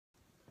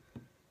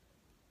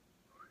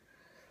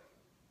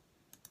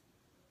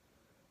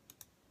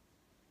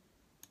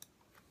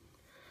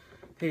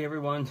Hey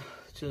everyone,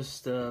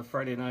 just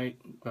Friday night,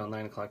 about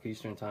 9 o'clock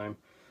Eastern time,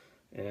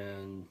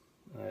 and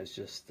I was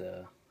just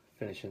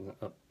finishing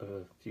up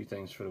a few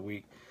things for the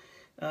week.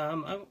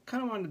 I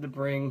kind of wanted to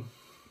bring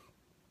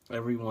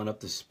everyone up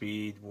to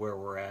speed where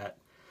we're at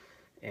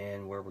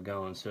and where we're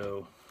going.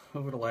 So,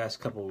 over the last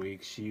couple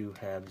weeks, you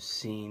have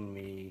seen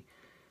me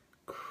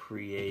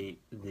create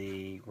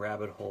the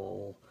rabbit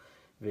hole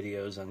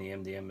videos on the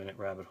MDM Minute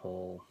Rabbit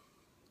Hole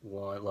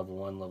level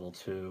 1, level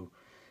 2,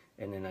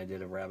 and then I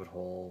did a rabbit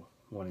hole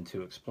 1 and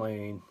 2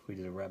 explained. We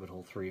did a rabbit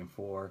hole 3 and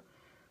 4,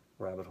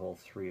 rabbit hole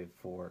 3 and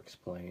 4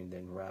 explained,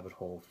 and rabbit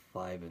hole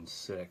 5 and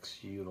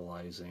 6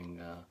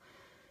 utilizing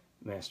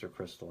master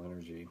crystal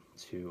energy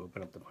to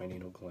open up the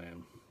pineal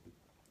gland.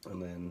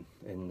 And then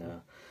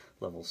in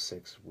level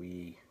 6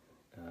 we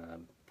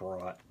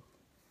brought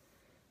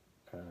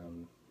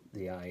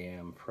the I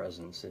am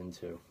presence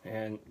into,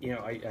 and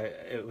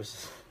it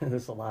was it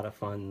was a lot of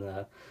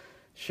fun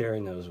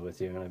sharing those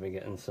with you, and I've been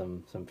getting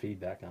some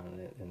feedback on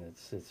it, and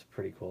it's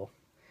pretty cool.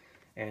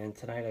 And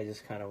tonight I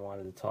just kind of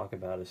wanted to talk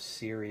about a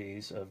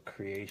series of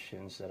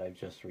creations that I've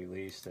just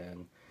released,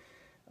 and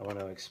I want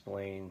to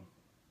explain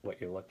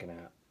what you're looking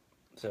at.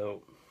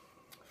 So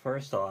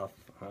first off,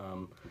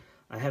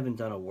 I haven't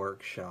done a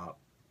workshop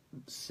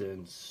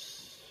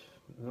since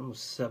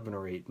almost 7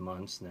 or 8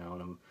 months now,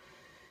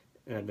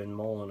 and I've been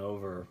mulling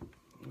over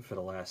for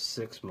the last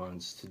 6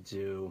 months to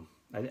do.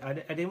 I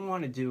didn't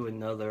want to do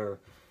another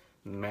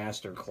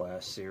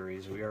masterclass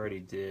series. We already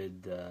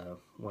did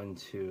 1,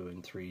 2,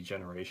 and 3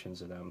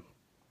 generations of them.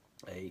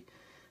 I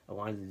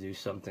wanted to do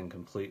something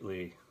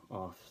completely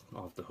off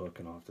the hook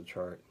and off the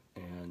chart.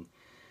 And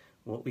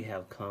what we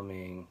have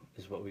coming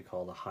is what we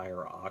call the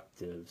Higher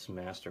Octaves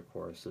Master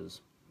Courses.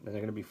 And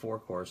they're going to be 4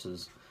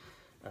 courses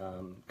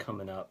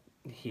coming up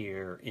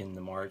here in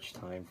the March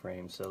time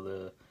frame.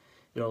 So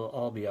it'll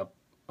all be up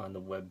on the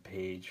web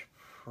page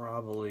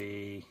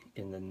probably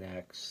in the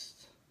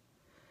next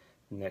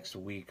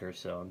week or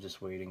so. I'm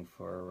just waiting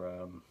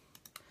for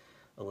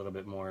a little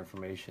bit more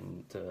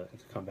information to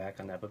come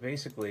back on that. But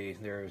basically,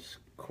 there's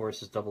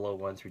courses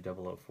 001 through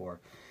 004.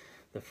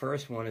 The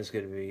first one is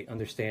going to be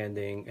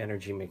understanding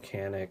energy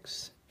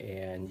mechanics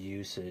and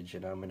usage,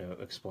 and I'm going to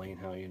explain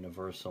how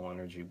universal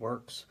energy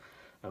works.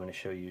 I'm going to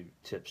show you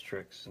tips,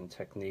 tricks, and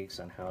techniques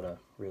on how to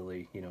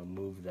really,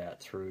 move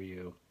that through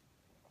you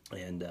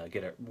and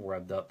get it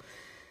revved up.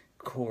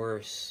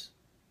 Course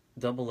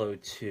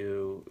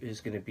 002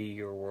 is going to be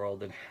your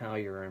world and how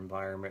your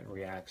environment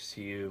reacts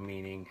to you,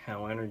 meaning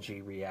how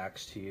energy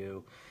reacts to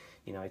you.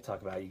 I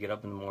talk about you get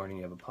up in the morning,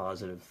 you have a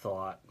positive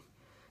thought,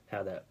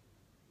 how that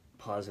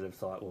positive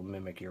thought will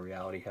mimic your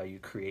reality, how you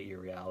create your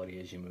reality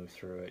as you move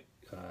through it.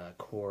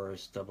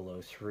 Course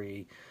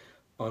 003,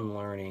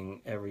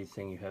 unlearning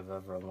everything you have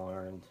ever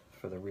learned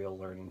for the real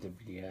learning to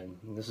begin.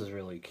 And this is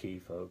really key,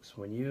 folks.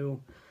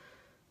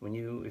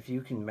 If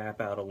you can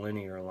map out a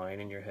linear line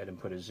in your head and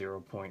put a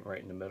 0 point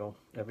right in the middle,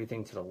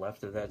 everything to the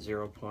left of that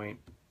 0 point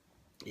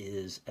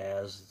is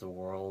as the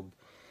world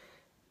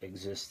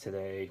exists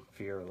today: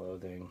 fear,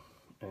 loathing,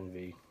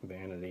 envy,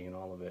 vanity, and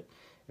all of it.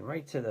 And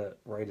right to the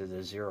right of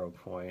the 0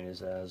 point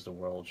is as the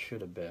world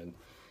should have been.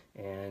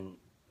 And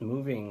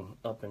moving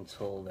up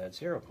until that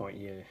 0 point,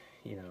 you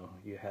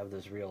have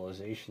this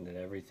realization that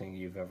everything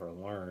you've ever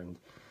learned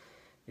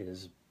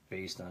is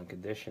based on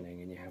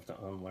conditioning, and you have to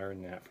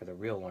unlearn that for the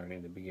real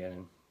learning to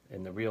begin.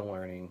 And the real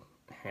learning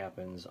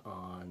happens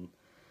on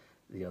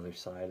the other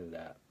side of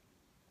that.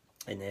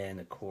 And then,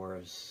 of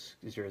course,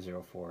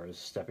 004 is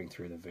stepping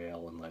through the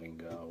veil and letting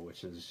go,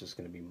 which is just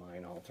going to be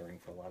mind altering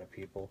for a lot of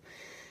people.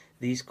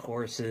 These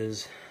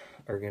courses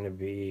are going to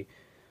be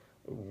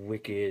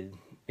wicked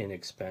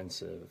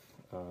inexpensive.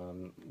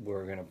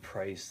 We're going to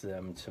price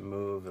them to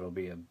move. It'll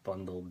be a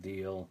bundled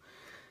deal.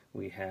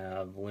 We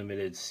have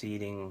limited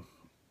seating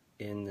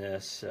in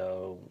this,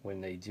 so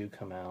when they do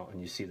come out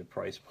and you see the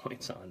price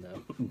points on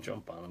them,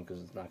 jump on them, because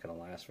it's not going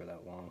to last for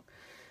that long.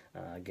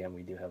 Again,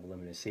 we do have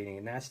limited seating,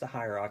 and that's the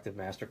Higher Octave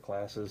Master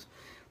Classes.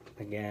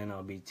 Again,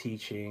 I'll be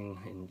teaching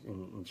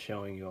and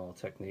showing you all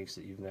techniques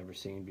that you've never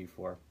seen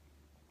before.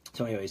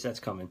 So anyways, that's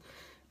coming.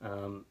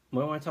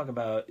 What I want to talk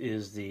about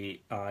is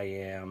the I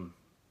Am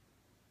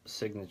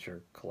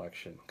signature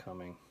collection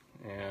coming,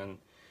 and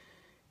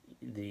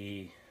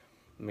the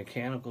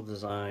mechanical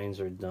designs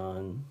are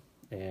done,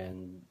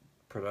 and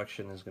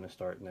production is going to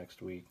start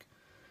next week.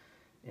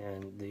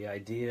 And the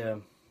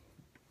idea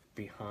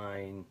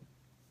behind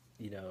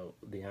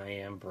the I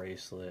Am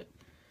bracelet,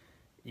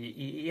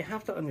 you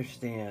have to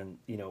understand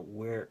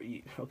where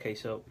okay,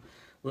 so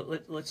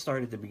let's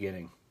start at the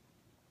beginning.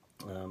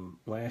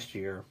 Last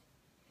year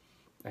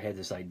I had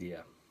this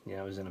idea.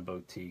 I was in a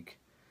boutique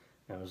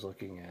and I was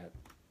looking at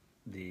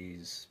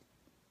these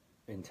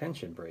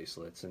intention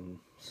bracelets, and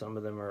some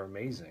of them are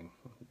amazing.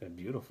 They're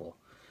beautiful,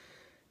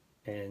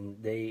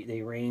 and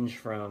they range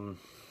from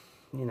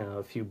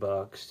a few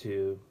bucks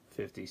to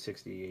 50,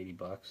 60, 80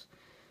 bucks.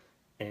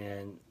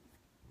 And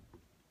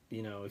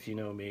if you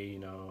know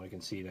me, I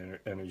can see the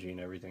energy and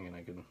everything, and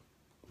I can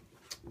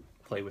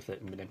play with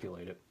it and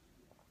manipulate it.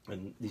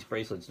 And these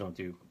bracelets don't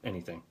do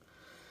anything.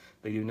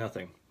 They do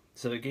nothing.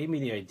 So it gave me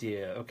the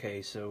idea,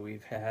 okay, so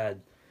we've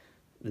had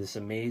this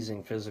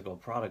amazing physical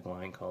product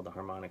line called the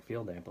harmonic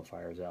field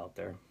amplifiers out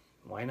there.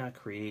 Why not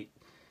create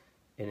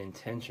an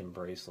intention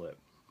bracelet,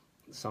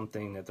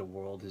 something that the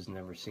world has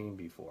never seen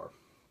before?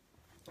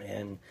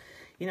 And,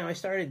 I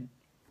started,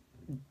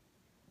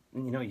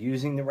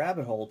 using the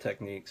rabbit hole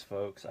techniques,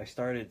 folks. I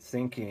started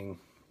thinking,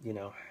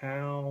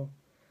 how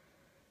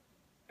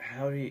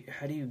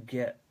do you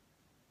get,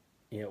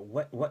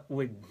 what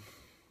would,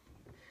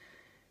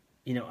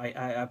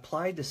 I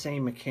applied the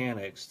same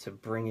mechanics to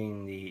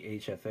bringing the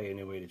HFA, A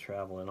New Way to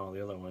Travel, and all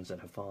the other ones that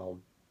have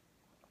followed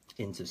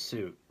into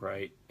suit,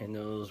 right? And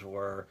those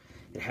were,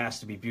 it has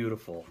to be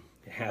beautiful,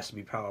 it has to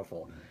be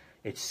powerful,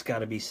 it's got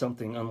to be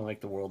something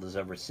unlike the world has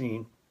ever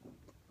seen.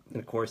 And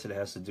of course, it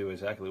has to do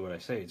exactly what I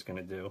say it's going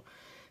to do,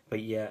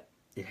 but yet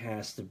it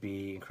has to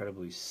be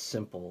incredibly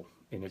simple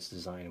in its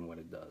design and what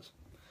it does.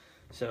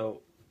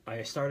 So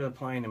I started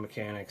applying the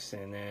mechanics,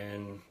 and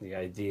then the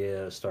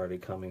idea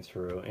started coming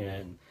through,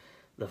 and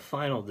the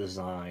final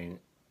design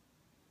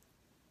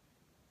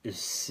is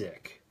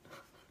sick.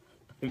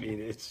 I mean,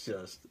 it's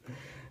just,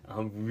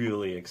 I'm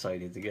really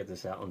excited to get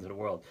this out into the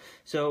world.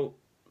 So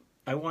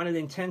I wanted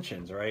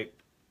intentions, right?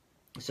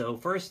 So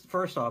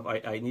first off,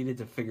 I needed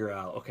to figure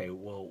out, okay,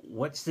 well,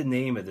 what's the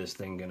name of this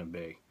thing going to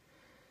be?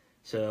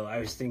 So I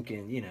was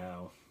thinking,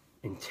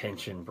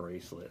 intention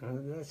bracelet.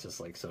 That's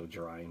just like so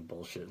dry and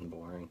bullshit and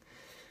boring.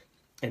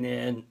 And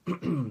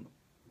then,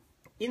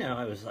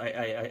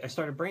 I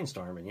started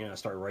brainstorming. I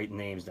started writing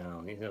names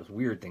down. Those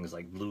weird things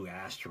like Blue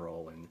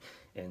Astral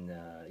and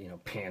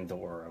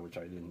Pandora, which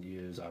I didn't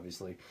use,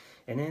 obviously.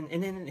 And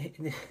then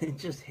it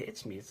just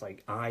hits me. It's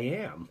like, I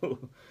am.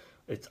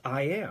 It's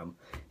I am.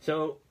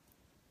 So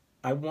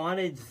I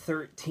wanted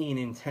 13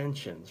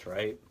 intentions,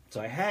 right?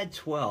 So I had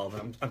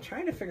 12. I'm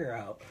trying to figure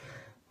out,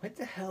 what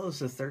the hell is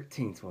the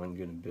 13th one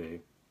going to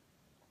be?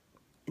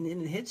 And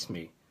then it hits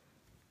me.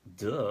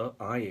 Duh,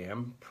 I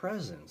am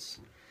presence.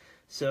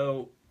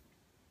 So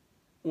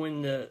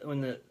when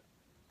the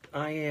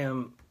I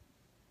am,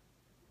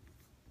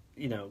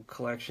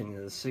 collection,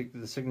 the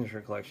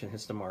signature collection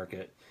hits the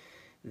market,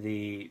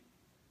 the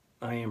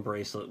I am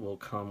bracelet will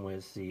come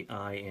with the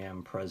I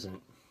am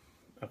present.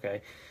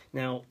 Okay,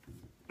 now,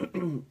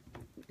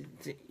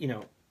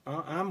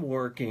 I'm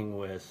working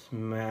with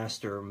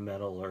master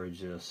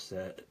metallurgists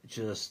that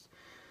just,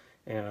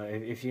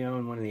 if you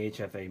own one of the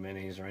HFA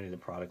minis or any of the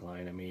product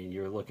line, I mean,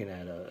 you're looking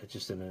at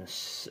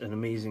an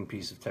amazing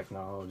piece of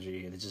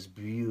technology, and it's just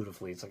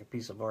beautifully, it's like a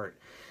piece of art,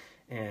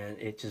 and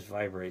it just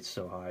vibrates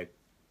so high.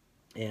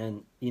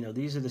 And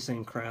these are the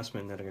same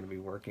craftsmen that are going to be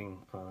working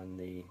on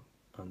the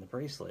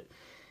bracelet,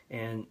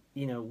 and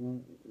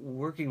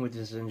working with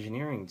this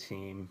engineering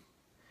team.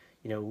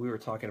 We were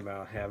talking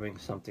about having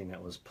something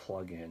that was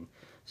plug-in.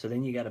 So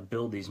then you got to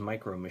build these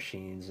micro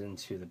machines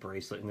into the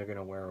bracelet, and they're going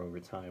to wear over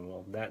time.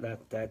 Well,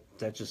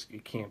 that just,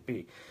 it can't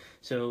be.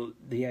 So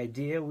the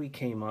idea we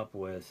came up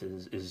with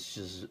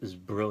is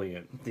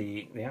brilliant.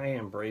 The I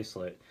Am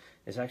bracelet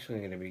is actually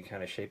going to be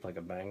kind of shaped like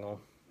a bangle,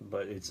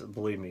 but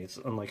believe me, it's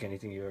unlike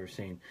anything you've ever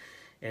seen.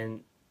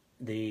 And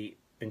the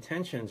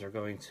intentions are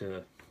going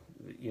to,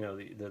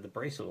 the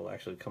bracelet will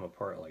actually come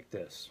apart like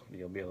this.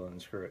 You'll be able to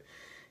unscrew it.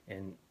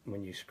 And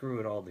when you screw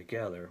it all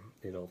together,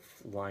 it'll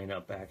line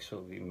up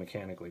actually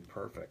mechanically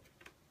perfect.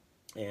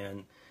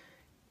 And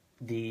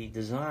the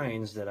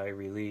designs that I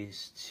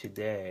released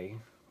today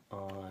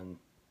on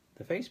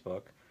the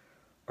Facebook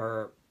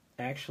are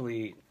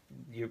actually,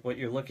 what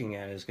you're looking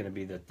at is going to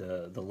be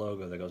the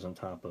logo that goes on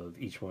top of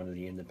each one of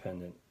the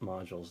independent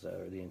modules that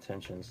are the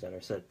intentions that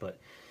are set. But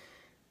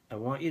I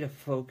want you to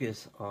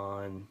focus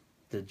on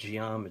the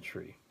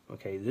geometry.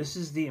 Okay, this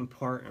is the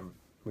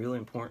really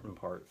important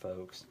part,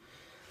 folks.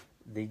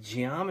 The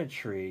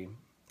geometry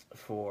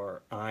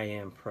for I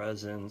am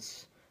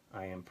presence,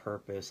 I am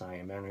purpose, I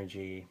am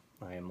energy,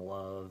 I am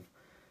love,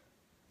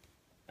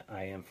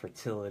 I am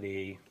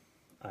fertility,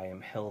 I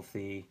am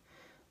healthy,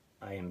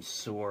 I am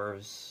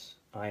source,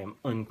 I am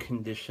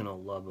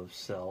unconditional love of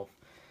self,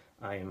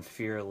 I am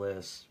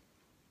fearless,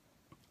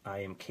 I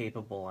am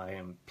capable, I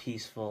am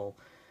peaceful,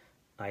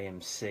 I am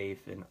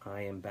safe, and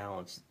I am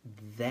balanced.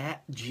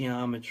 That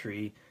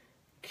geometry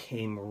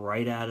came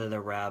right out of the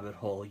rabbit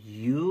hole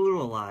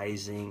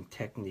utilizing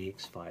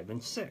techniques 5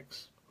 and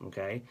 6.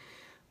 Okay,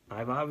 I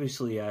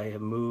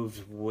have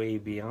moved way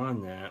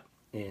beyond that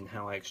in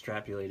how I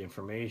extrapolate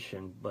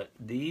information, but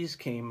these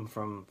came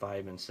from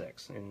 5 and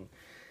 6. And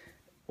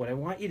what I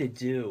want you to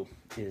do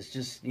is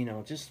just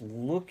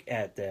look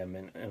at them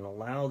and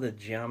allow the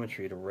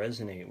geometry to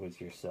resonate with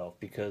yourself,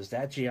 because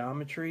that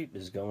geometry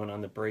is going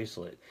on the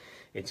bracelet.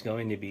 It's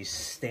going to be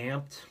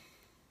stamped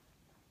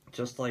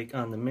just like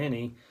on the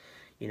mini.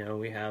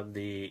 We have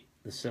the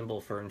symbol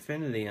for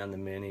infinity on the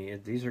mini.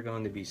 These are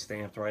going to be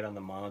stamped right on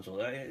the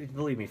module.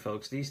 Believe me,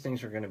 folks, these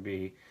things are going to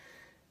be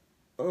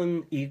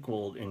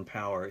unequaled in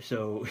power.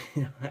 So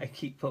I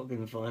keep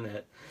poking fun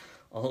at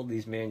all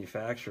these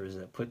manufacturers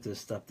that put this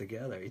stuff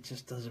together. It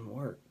just doesn't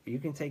work. You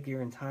can take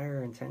your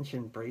entire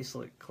intention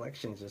bracelet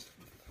collection, just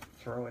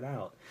throw it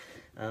out.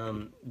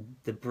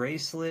 The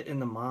bracelet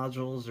and the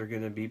modules are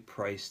going to be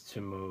priced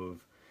to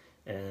move.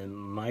 And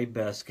my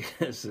best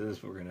guess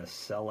is we're going to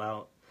sell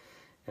out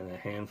in a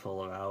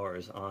handful of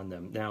hours on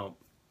them. Now,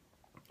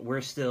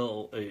 we're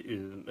still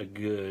a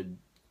good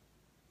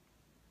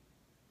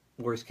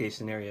worst case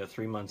scenario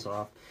 3 months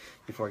off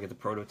before I get the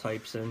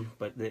prototypes in,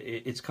 but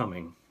it's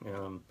coming.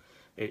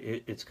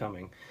 It's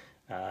coming.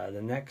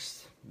 The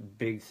next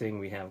big thing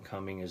we have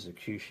coming is the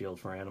Q Shield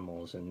for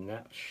animals, and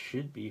that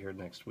should be here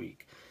next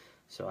week.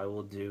 So I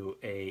will do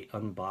a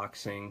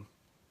unboxing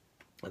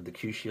of the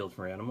Q Shield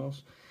for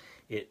animals.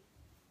 It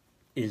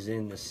is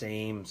in the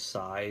same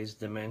size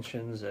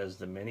dimensions as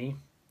the Mini,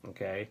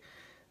 okay?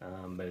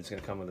 But it's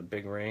going to come with a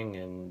big ring,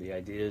 and the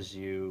idea is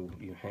you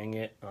hang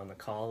it on the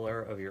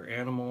collar of your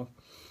animal,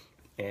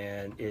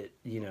 and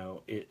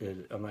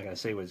I'm not going to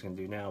say what it's going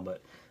to do now,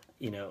 but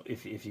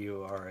if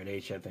you are an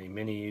HFA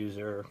Mini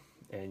user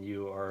and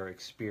you are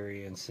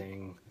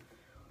experiencing,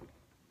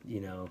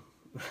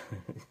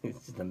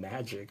 it's the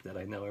magic that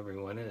I know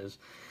everyone is,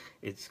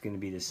 it's going to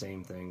be the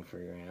same thing for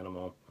your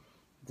animal.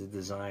 The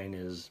design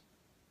is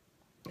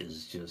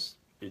just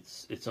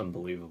it's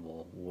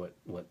unbelievable what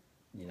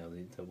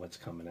what's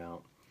coming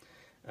out.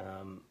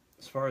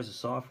 As far as the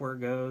software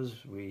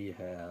goes, we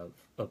have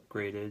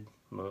upgraded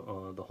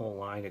the whole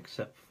line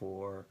except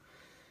for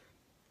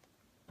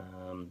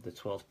the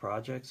 12th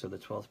project. So the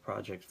 12th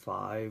project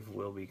 5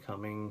 will be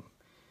coming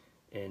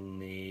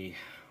in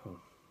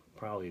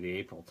probably the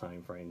April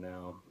time frame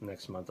now.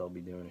 Next month I'll be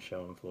doing a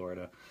show in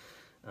Florida,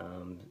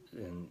 and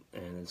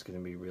it's going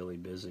to be really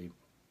busy.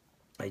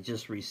 I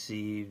just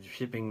received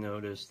shipping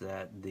notice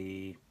that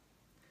the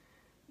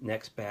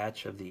next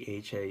batch of the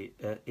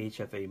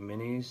HFA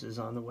Minis is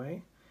on the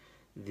way.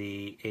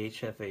 The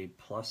HFA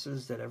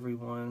Pluses that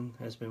everyone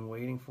has been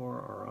waiting for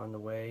are on the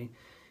way,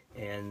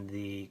 and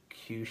the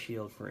Q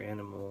Shield for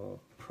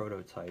animal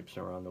prototypes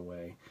are on the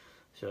way.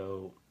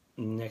 So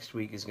next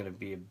week is going to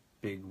be a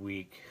big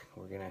week.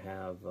 We're going to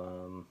have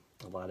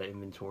a lot of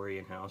inventory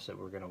in-house that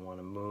we're going to want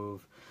to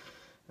move.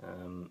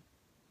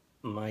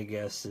 My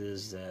guess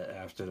is that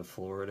after the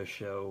Florida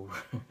show,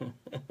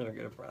 they're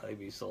going to probably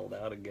be sold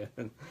out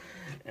again.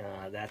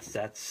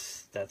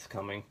 That's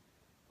coming.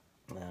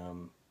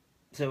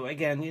 So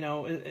again,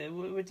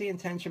 with the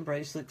intention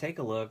bracelet, take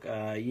a look.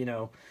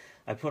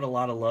 I put a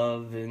lot of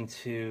love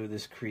into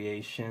this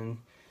creation.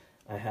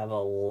 I have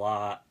a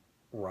lot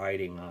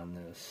riding on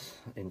this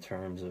in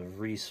terms of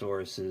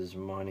resources,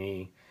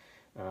 money,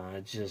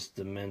 just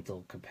the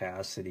mental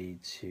capacity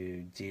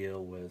to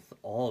deal with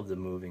all of the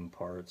moving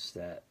parts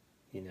that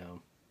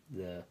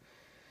the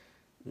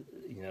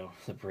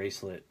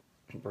bracelet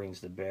brings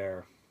to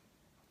bear.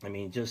 I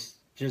mean, just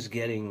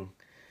getting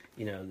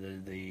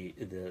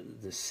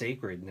the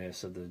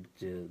sacredness of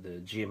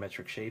the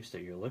geometric shapes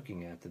that you're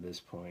looking at to this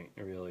point,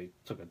 it really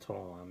took a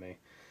toll on me.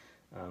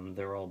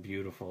 They're all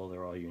beautiful,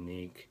 they're all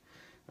unique.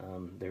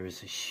 There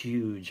is a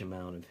huge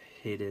amount of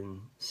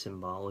hidden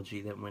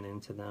symbology that went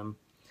into them.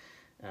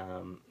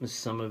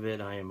 Some of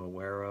it I am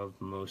aware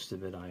of, most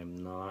of it I am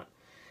not.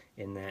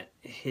 And that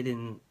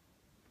hidden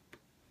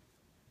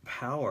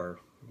power,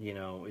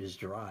 is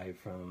derived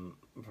from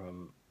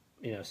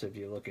so if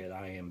you look at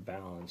I am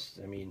balanced,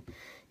 I mean,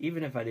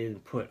 even if I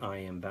didn't put I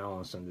am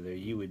balanced under there,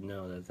 you would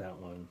know that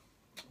one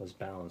was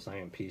balanced. I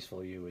am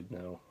peaceful, you would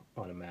know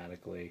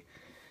automatically.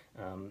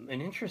 An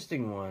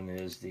interesting one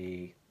is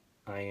the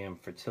I am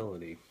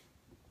fertility.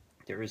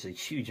 There is a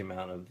huge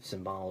amount of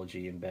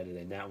symbology embedded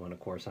in that one. Of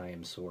course, I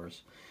am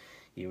source.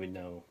 You would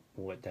know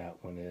what that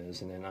one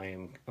is. And then I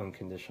am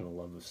unconditional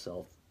love of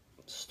self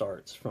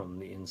starts from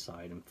the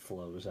inside and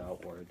flows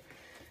outward.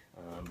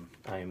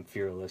 I am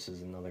fearless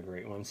is another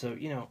great one. So,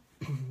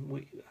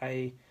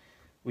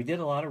 we did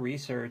a lot of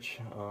research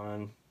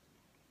on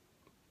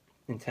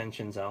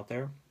intentions out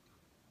there.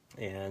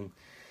 And,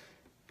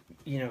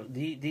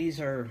 these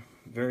are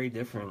very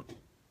different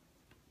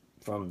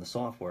from the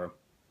software.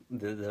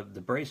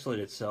 The bracelet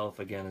itself,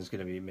 again, is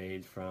going to be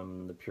made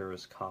from the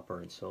purest copper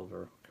and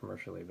silver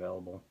commercially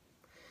available.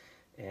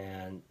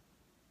 And,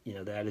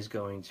 that is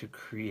going to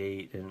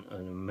create an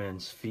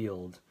immense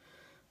field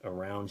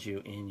around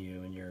you, in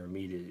you, and your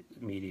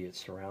immediate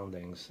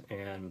surroundings.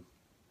 And,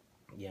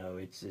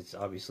 it's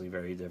obviously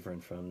very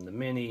different from the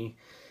Mini.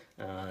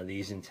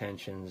 These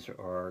intentions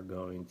are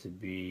going to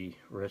be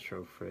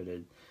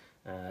retrofitted.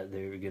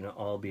 They're going to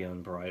all be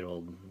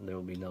unbridled. There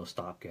will be no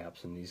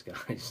stopgaps in these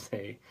guys.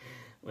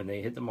 When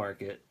they hit the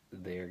market,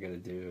 they are going to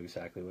do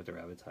exactly what they're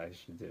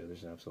advertised to do.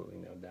 There's absolutely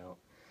no doubt.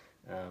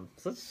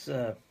 So let's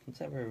have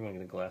everyone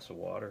get a glass of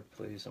water,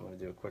 please. I'm going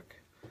to do a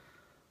quick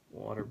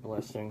water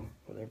blessing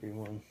with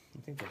everyone.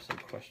 I think there's some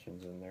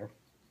questions in there.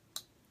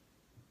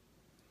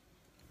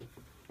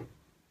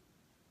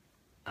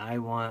 I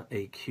want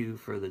a cue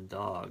for the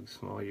dogs.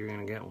 Well, you're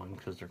going to get one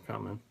because they're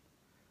coming.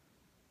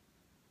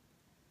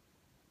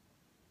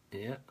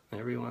 Yeah,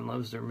 everyone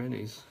loves their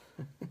minis.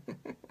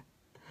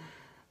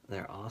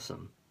 They're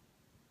awesome.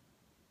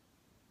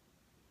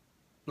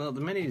 Well,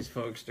 the minis,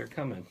 folks, they're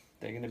coming.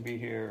 They're going to be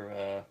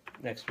here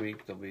next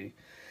week. They'll be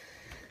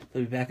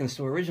they'll be back in the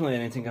store. Originally, I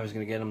didn't think I was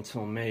going to get them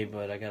until May,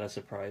 but I got a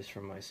surprise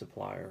from my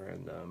supplier,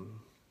 and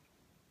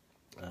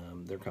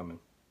they're coming.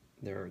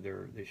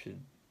 They should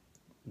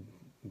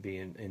be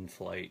in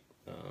flight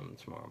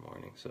tomorrow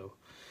morning. So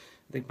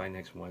I think by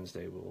next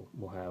Wednesday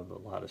we'll have a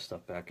lot of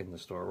stuff back in the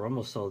store. We're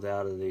almost sold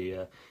out of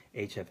the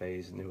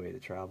HFAs, New Way to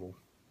Travel.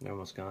 They're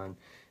almost gone.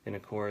 And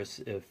of course,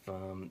 if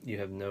you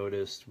have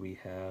noticed, we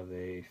have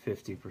a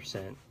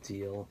 50%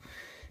 deal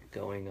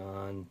going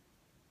on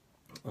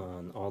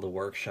all the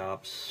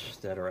workshops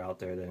that are out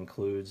there. That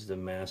includes the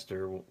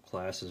master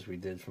classes we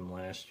did from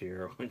last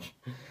year, which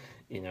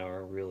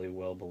are really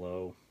well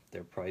below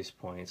their price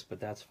points, but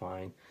that's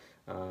fine.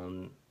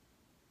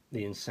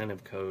 The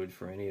incentive code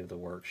for any of the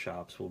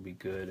workshops will be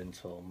good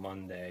until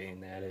Monday,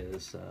 and that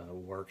is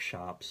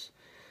workshops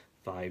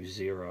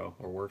 50 or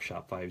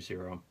workshop 50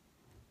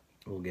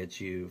 will get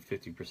you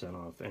 50%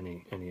 off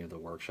any of the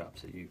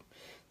workshops that you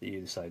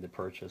decide to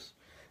purchase.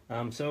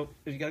 So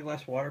if you got a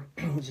glass of water,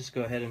 just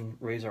go ahead and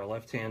raise our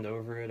left hand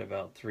over it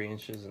about 3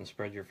 inches and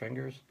spread your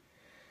fingers.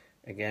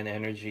 Again,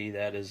 energy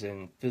that is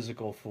in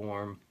physical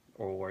form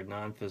or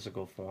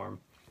non-physical form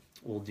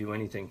will do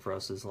anything for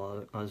us as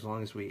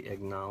long as we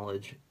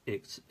acknowledge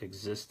its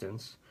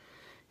existence.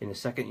 In a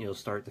second, you'll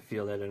start to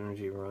feel that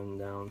energy run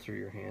down through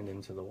your hand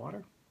into the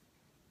water.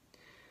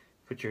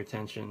 Put your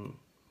attention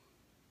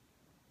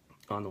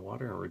on the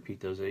water and repeat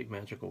those 8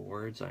 magical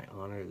words. I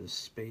honor the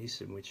space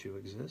in which you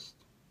exist.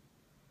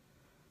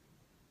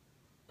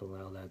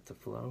 Allow that to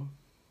flow.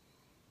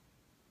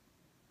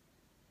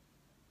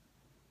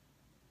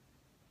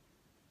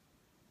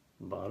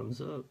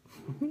 Bottoms up.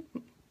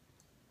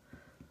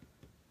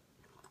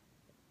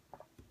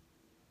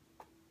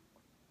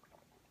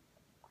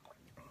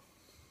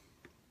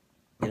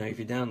 If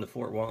you're down in the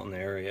Fort Walton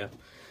area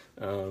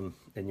and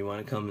you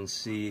want to come and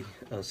see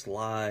us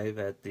live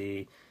at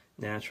the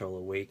Natural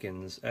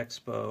Awakens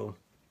Expo,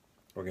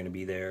 we're going to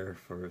be there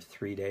for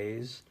 3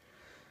 days.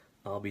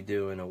 I'll be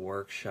doing a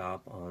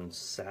workshop on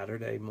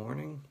Saturday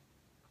morning,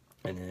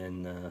 and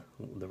then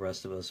the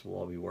rest of us will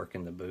all be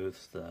working the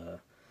booth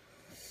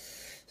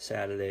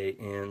Saturday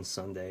and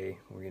Sunday.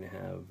 We're going to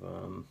have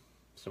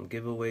some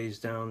giveaways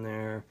down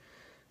there.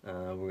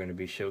 We're going to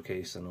be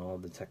showcasing all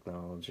the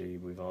technology.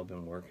 We've all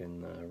been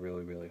working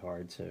really, really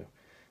hard to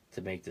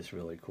make this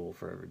really cool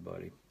for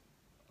everybody.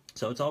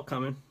 So it's all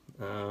coming.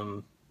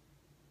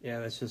 Yeah,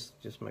 that's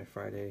just my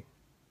Friday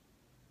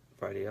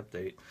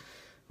update.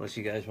 Unless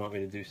you guys want me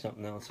to do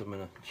something else, I'm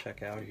going to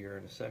check out here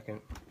in a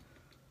second.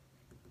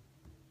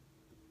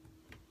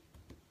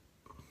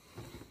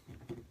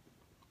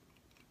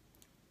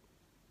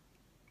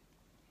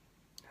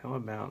 How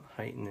about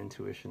heightened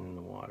intuition in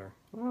the water?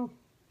 Well,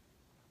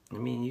 I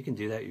mean, you can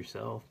do that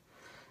yourself.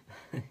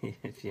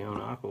 If you own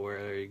Aquaware,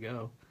 there you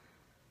go.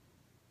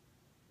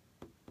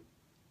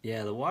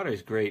 Yeah, the water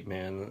is great,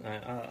 man.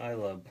 I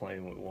love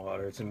playing with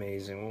water. It's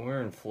amazing. When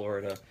we're in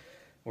Florida,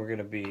 we're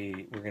gonna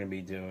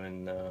be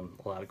doing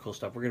a lot of cool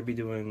stuff. We're gonna be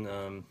doing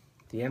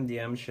the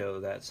MDM show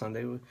that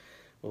Sunday.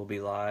 We'll be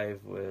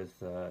live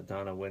with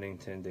Donna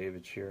Whittington,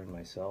 David Shear, and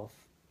myself.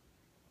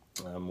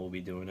 We'll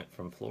be doing it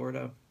from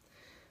Florida.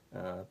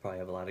 Probably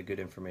have a lot of good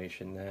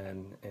information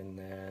then, and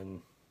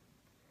then.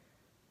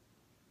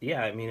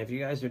 Yeah, I mean, if you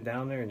guys are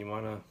down there and you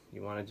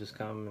wanna just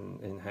come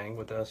and hang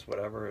with us,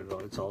 whatever,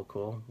 it's all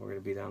cool. We're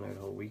gonna be down there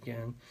the whole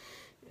weekend,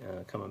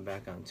 coming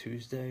back on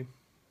Tuesday.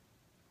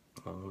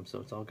 So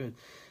it's all good.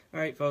 All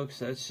right, folks,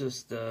 that's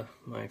just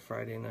my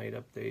Friday night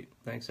update.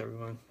 Thanks,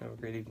 everyone. Have a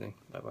great evening.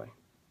 Bye-bye.